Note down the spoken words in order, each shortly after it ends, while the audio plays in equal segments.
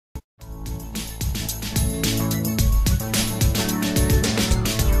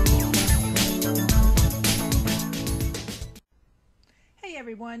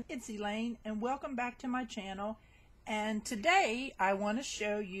everyone, it's Elaine and welcome back to my channel. And today I want to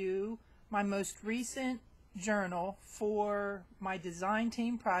show you my most recent journal for my design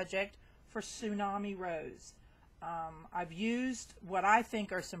team project for Tsunami Rose. I've used what I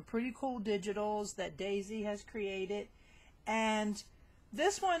think are some pretty cool digitals that Daisy has created, and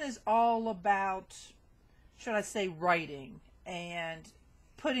this one is all about, should I say, writing and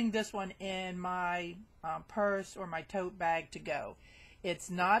putting this one in my purse or my tote bag to go.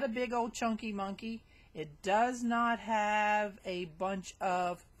 It's not a big old chunky monkey. It does not have a bunch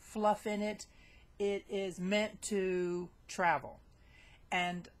of fluff in it. It is meant to travel.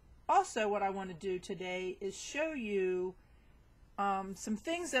 And also what I want to do today is show you some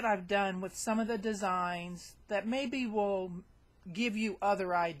things that I've done with some of the designs that maybe will give you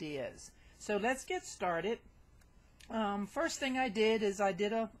other ideas. So let's get started. First thing I did is I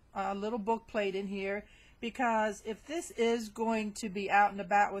did a little book plate in here, because if this is going to be out and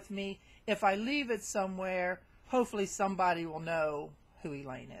about with me, if I leave it somewhere, hopefully somebody will know who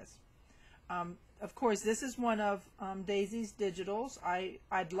Elaine is. Of course, this is one of Daisy's digitals.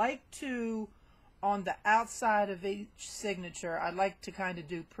 I'd like to, on the outside of each signature, I'd like to kind of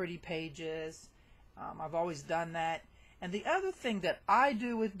do pretty pages. I've always done that. And the other thing that I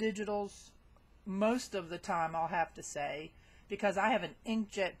do with digitals most of the time, I'll have to say, because I have an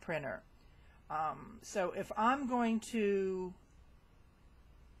inkjet printer. So if I'm going to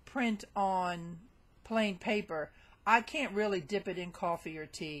print on plain paper, I can't really dip it in coffee or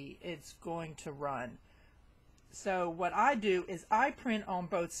tea. It's going to run. So what I do is I print on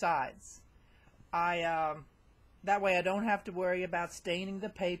both sides. That way I don't have to worry about staining the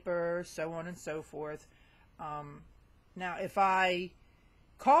paper, so on and so forth. Now if I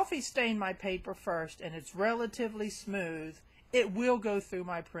coffee stain my paper first and it's relatively smooth, it will go through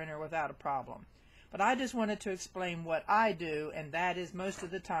my printer without a problem. But I just wanted to explain what I do, and that is most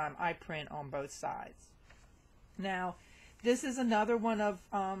of the time I print on both sides. Now, this is another one of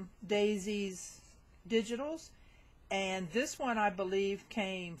Daisy's digitals, and this one I believe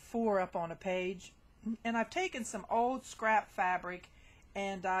came 4 up on a page. And I've taken some old scrap fabric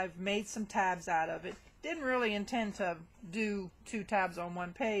and I've made some tabs out of it. Didn't really intend to do 2 tabs on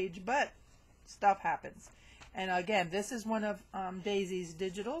 1 page, but stuff happens. And again, this is one of Daisy's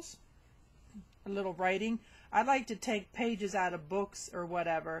digitals, a little writing. I like to take pages out of books or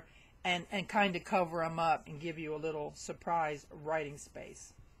whatever and kind of cover them up and give you a little surprise writing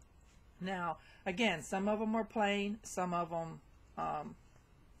space. Now, again, some of them are plain, some of them,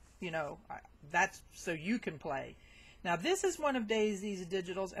 you know, that's so you can play. Now, this is one of Daisy's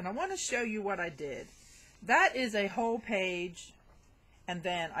digitals, and I want to show you what I did. That is a whole page. And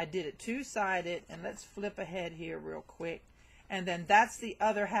then I did it 2-sided, and let's flip ahead here real quick. And then that's the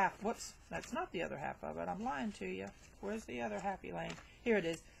other half. Whoops, that's not the other half of it. I'm lying to you. Where's the other half, Elaine? Here it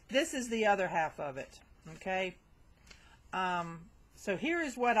is. This is the other half of it. Okay. So here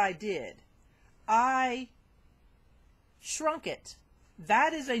is what I did. I shrunk it.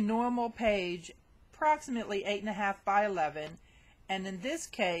 That is a normal page, approximately 8.5 by 11. And in this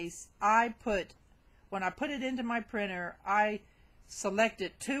case, when I put it into my printer, I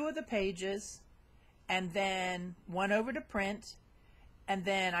selected 2 of the pages and then went over to print, and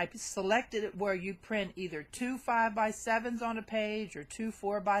then I selected it where you print either 2 5x7s on a page or 2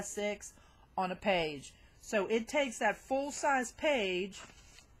 4x6 on a page. So it takes that full-size page,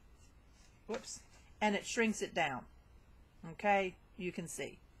 whoops, and it shrinks it down. Okay, you can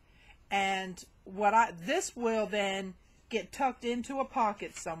see. And this will then get tucked into a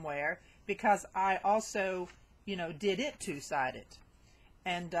pocket somewhere, because I also, you know, did it 2-sided.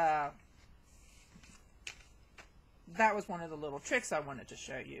 And that was one of the little tricks I wanted to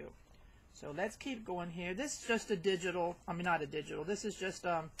show you. So let's keep going here. This is just a digital, I mean not a digital, this is just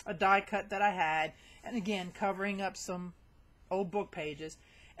a die cut that I had. And again, covering up some old book pages.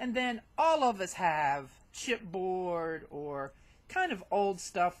 And then all of us have chipboard or kind of old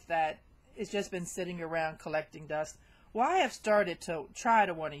stuff that has just been sitting around collecting dust. Well, I have started to try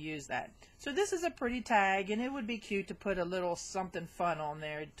to want to use that. So this is a pretty tag, and it would be cute to put a little something fun on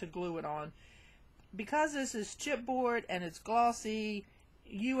there to glue it on. Because this is chipboard and it's glossy,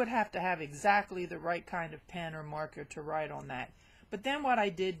 you would have to have exactly the right kind of pen or marker to write on that. But then what I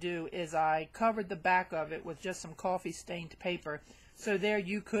did do is I covered the back of it with just some coffee stained paper. So there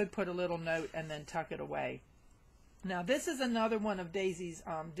you could put a little note and then tuck it away. Now this is another one of Daisy's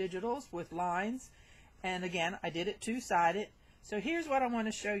digitals with lines. And again, I did it 2-sided. So here's what I want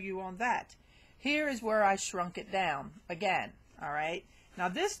to show you on that. Here is where I shrunk it down again. All right. Now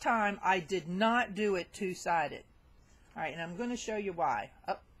this time I did not do it 2-sided. All right, and I'm going to show you why.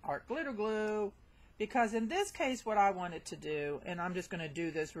 Art glitter glue. Because in this case, what I wanted to do, and I'm just going to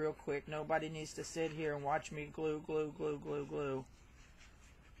do this real quick. Nobody needs to sit here and watch me glue, glue, glue, glue, glue.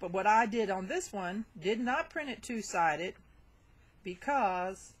 But what I did on this one, did not print it two-sided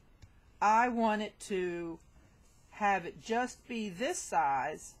because I wanted to have it just be this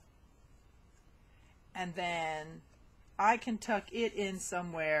size, and then I can tuck it in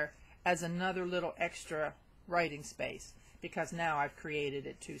somewhere as another little extra writing space, because now I've created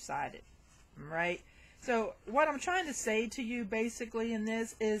it two-sided, right? So what I'm trying to say to you basically in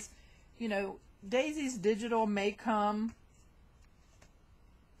this is, you know, Daisy's digital may come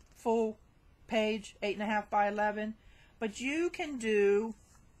full page, 8.5 by 11, but you can do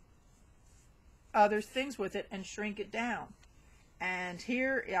other things with it and shrink it down. And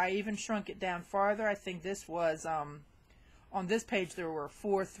here I even shrunk it down farther. I think this was on this page there were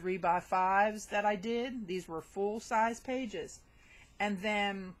 4 3x5s that I did. These were full size pages. And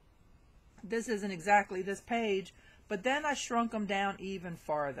then this isn't exactly this page, but then I shrunk them down even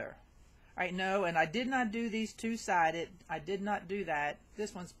farther. All right, no, and I did not do these two-sided. I did not do that.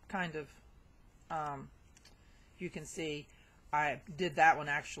 This one's kind of, you can see I did that one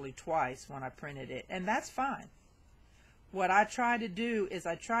actually twice when I printed it, and that's fine. What I try to do is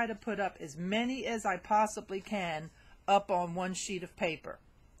I try to put up as many as I possibly can up on one sheet of paper.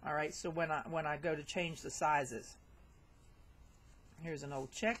 All right, so when I go to change the sizes. Here's an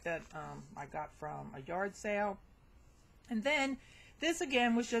old check that I got from a yard sale. And then this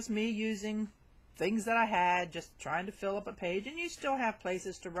again was just me using things that I had, just trying to fill up a page. And you still have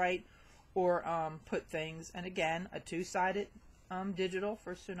places to write or put things. And again, a two-sided digital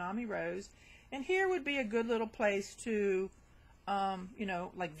for Tsunami Rose. And here would be a good little place to, you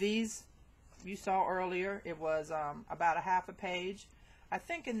know, like these you saw earlier. It was about a half a page. I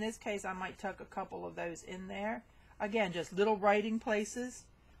think in this case I might tuck a couple of those in there. Again, just little writing places.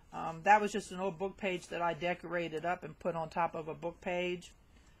 That was just an old book page that I decorated up and put on top of a book page.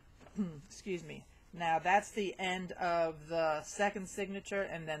 Excuse me. Now that's the end of the second signature,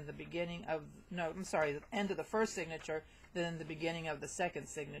 and then the beginning of, no, I'm sorry, the end of the first signature, then the beginning of the second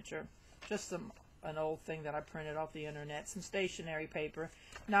signature. Just an old thing that I printed off the internet, some stationery paper.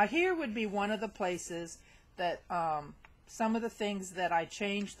 Now here would be one of the places that some of the things that I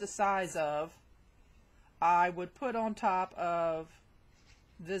changed the size of, I would put on top of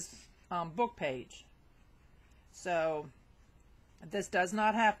this book page. So this does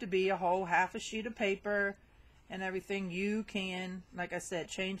not have to be a whole half a sheet of paper and everything. You can, like I said,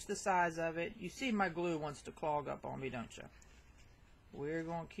 change the size of it. You see my glue wants to clog up on me, don't you? We're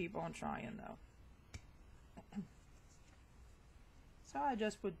going to keep on trying though. So I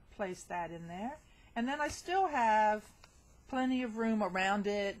just would place that in there. And then I still have plenty of room around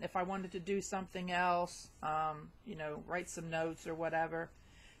it if I wanted to do something else, you know, write some notes or whatever.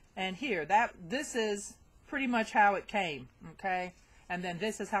 And here, this is pretty much how it came, okay? And then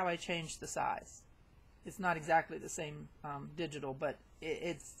this is how I changed the size. It's not exactly the same digital, but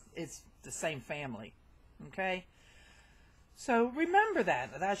it's the same family, okay? So remember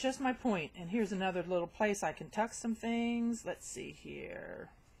that. That's just my point. And here's another little place I can tuck some things. Let's see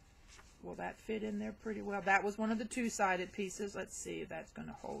here. Will that fit in there pretty well? That was one of the two-sided pieces. Let's see if that's going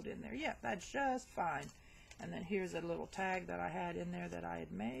to hold in there. Yeah, that's just fine. And then here's a little tag that I had in there that I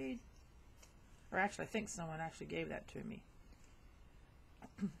had made. Or actually, I think someone actually gave that to me.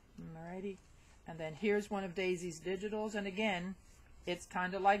 Alrighty. And then here's one of Daisy's digitals. And again, it's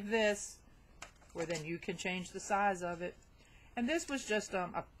kind of like this, where then you can change the size of it. And this was just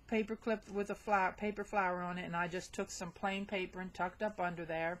a paper clip with a paper flower on it. And I just took some plain paper and tucked up under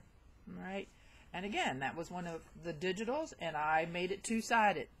there. Right, and again, that was one of the digitals, and I made it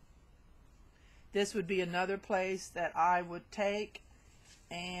two-sided. This would be another place that I would take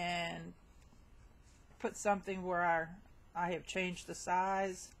and put something where I have changed the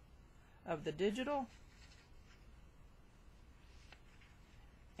size of the digital,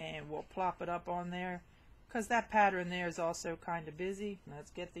 and we'll plop it up on there because that pattern there is also kind of busy.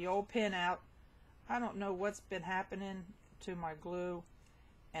 Let's get the old pen out. I don't know what's been happening to my glue,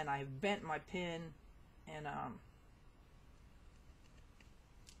 and I've bent my pen, and I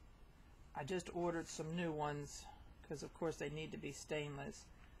just ordered some new ones because of course they need to be stainless.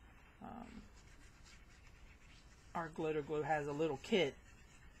 Our glitter glue has a little kit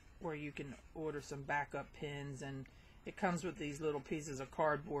where you can order some backup pins, and it comes with these little pieces of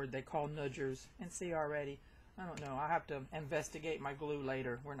cardboard they call nudgers. And see already, I don't know, I'll have to investigate my glue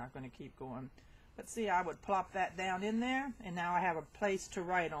later. We're not going to keep going. But see, I would plop that down in there, and now I have a place to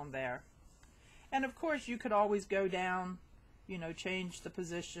write on there. And of course, you could always go down, you know, change the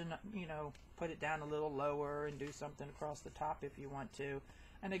position, you know, put it down a little lower and do something across the top if you want to.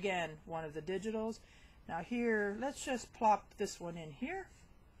 And again, one of the digitals. Now here, let's just plop this one in here.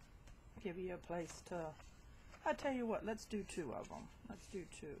 Give you a place to, I tell you what, let's do 2 of them. Let's do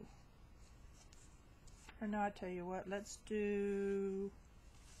 2. Or no, I tell you what, let's do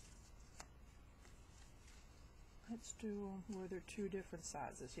them where they're 2 different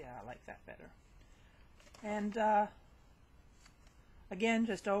sizes. Yeah, I like that better. And again,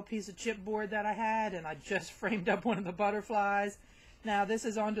 just an old piece of chipboard that I had, and I just framed up one of the butterflies. Now this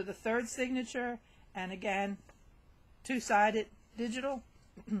is onto the 3rd signature, and again, 2-sided digital,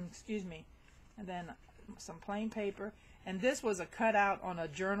 excuse me, and then some plain paper. And this was a cutout on a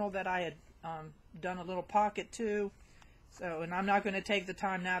journal that I had done a little pocket to. So, and I'm not going to take the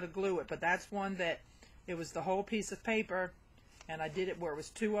time now to glue it, but that's one that it was the whole piece of paper, and I did it where it was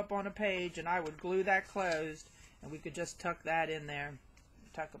 2 up on a page, and I would glue that closed, and we could just tuck that in there,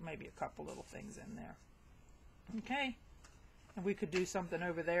 tuck maybe a couple little things in there. Okay, and we could do something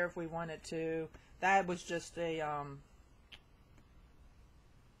over there if we wanted to. That was just a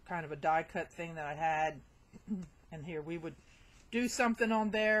kind of a die cut thing that I had, and here we would do something on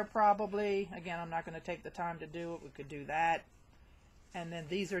there probably. Again, I'm not going to take the time to do it. We could do that. And then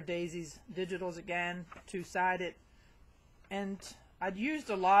these are Daisy's digitals again, 2-sided, and I'd used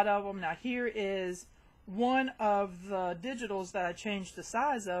a lot of them. Now here is one of the digitals that I changed the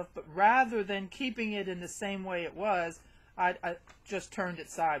size of, but rather than keeping it in the same way it was, I just turned it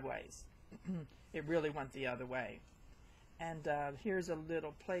sideways. It really went the other way. And here's a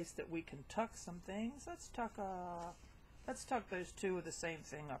little place that we can tuck some things. Let's tuck those 2 of the same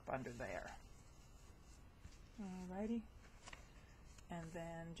thing up under there. Alrighty. And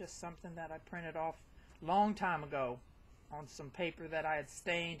then just something that I printed off a long time ago on some paper that I had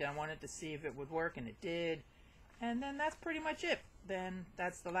stained, and I wanted to see if it would work, and it did. And then that's pretty much it. Then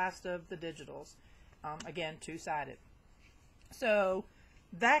that's the last of the digitals. Again, 2-sided. So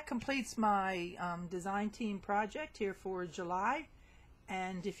that completes my design team project here for July.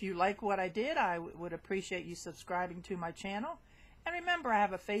 And if you like what I did, I would appreciate you subscribing to my channel. And remember, I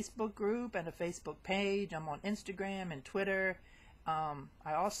have a Facebook group and a Facebook page. I'm on Instagram and Twitter.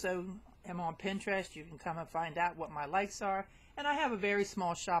 I also am on Pinterest. You can come and find out what my likes are. And I have a very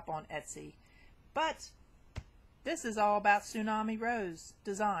small shop on Etsy. But this is all about Tsunami Rose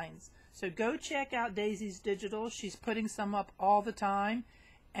Designs. So go check out Daisy's digitals. She's putting some up all the time,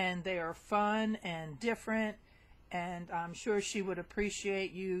 and they are fun and different, and I'm sure she would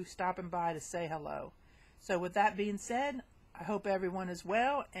appreciate you stopping by to say hello. So with that being said, I hope everyone is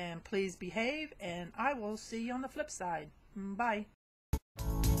well, and please behave, and I will see you on the flip side. Bye.